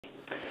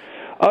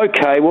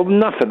Okay, well,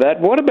 enough of that.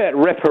 What about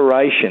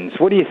reparations?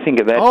 What do you think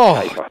of that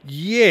paper?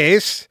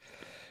 Yes.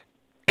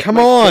 Come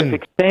Makes on.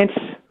 perfect sense.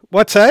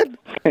 What's that?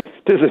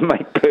 Does it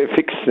make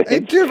perfect sense?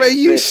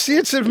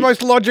 It's the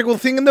most logical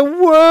thing in the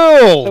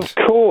world. Of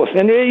course,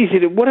 and easy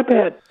to. What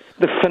about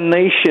the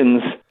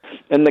Phoenicians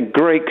and the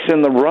Greeks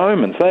and the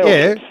Romans? They all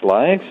had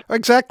slaves.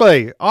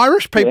 Exactly.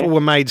 Irish people were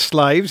made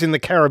slaves in the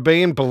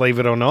Caribbean, believe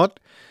it or not.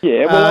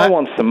 Yeah, well, I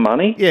want some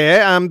money.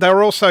 Yeah, they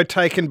were also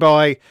taken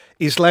by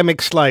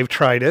Islamic slave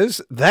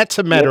traders. That's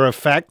a matter of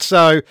fact.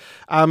 So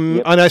I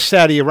know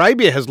Saudi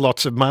Arabia has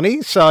lots of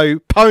money. So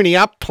pony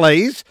up,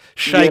 please,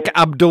 Sheikh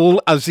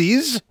Abdul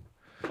Aziz.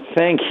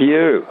 Thank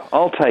you.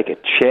 I'll take a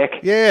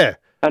check. Yeah.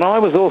 And I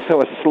was also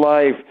a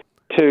slave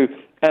to,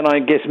 and I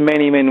guess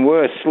many men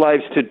were,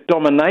 slaves to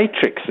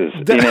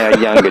dominatrixes in our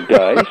younger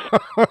days.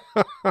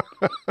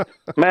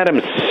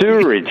 Madam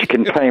Sewerage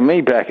can pay me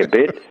back a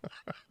bit.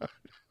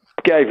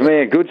 Gave me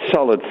a good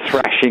solid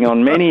thrashing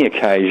on many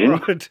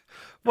occasions. Right.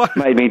 What?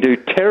 Made me do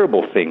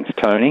terrible things,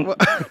 Tony.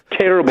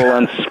 Terrible,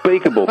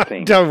 unspeakable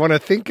things. Don't want to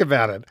think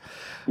about it.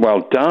 Well,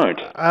 don't.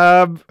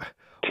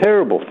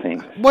 Terrible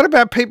things. What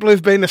about people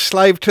who've been a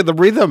slave to the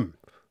rhythm?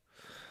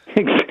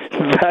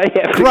 They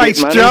have Grace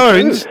to get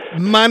Jones,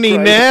 money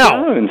Grace now.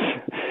 Jones.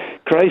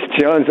 Grace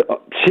Jones,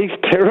 she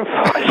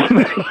terrifies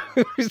me.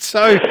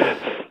 So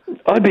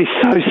I'd be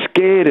so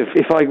scared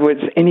if I was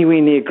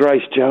anywhere near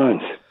Grace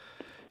Jones.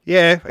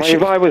 Yeah.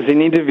 If I was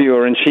an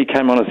interviewer and she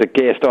came on as a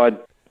guest,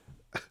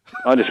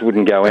 I just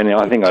wouldn't go in.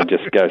 I think I'd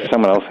just go,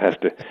 someone else has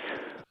to.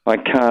 I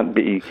can't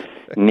be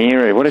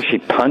near her. What if she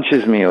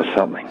punches me or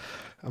something?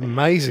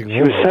 Amazing. She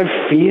was so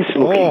fierce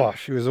looking. Oh,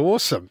 she was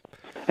awesome.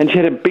 And she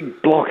had a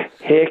big block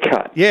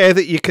haircut. Yeah,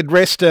 that you could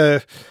rest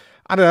a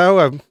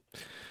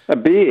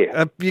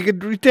beer. You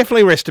could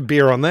definitely rest a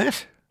beer on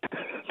that.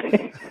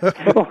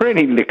 Or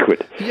any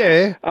liquid.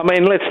 Yeah. I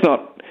mean, let's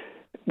not.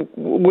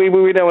 We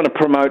don't want to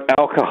promote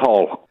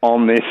alcohol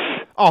on this.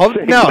 Oh,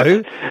 segment.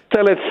 no.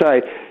 So let's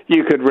say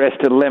you could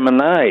rest a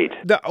lemonade.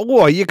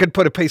 Or you could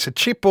put a piece of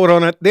chipboard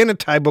on it, then a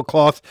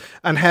tablecloth,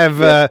 and have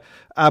a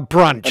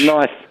brunch.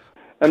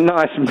 A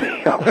nice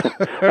meal.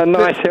 A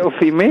nice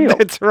healthy meal.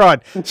 That's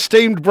right.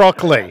 Steamed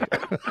broccoli.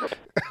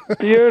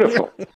 Beautiful.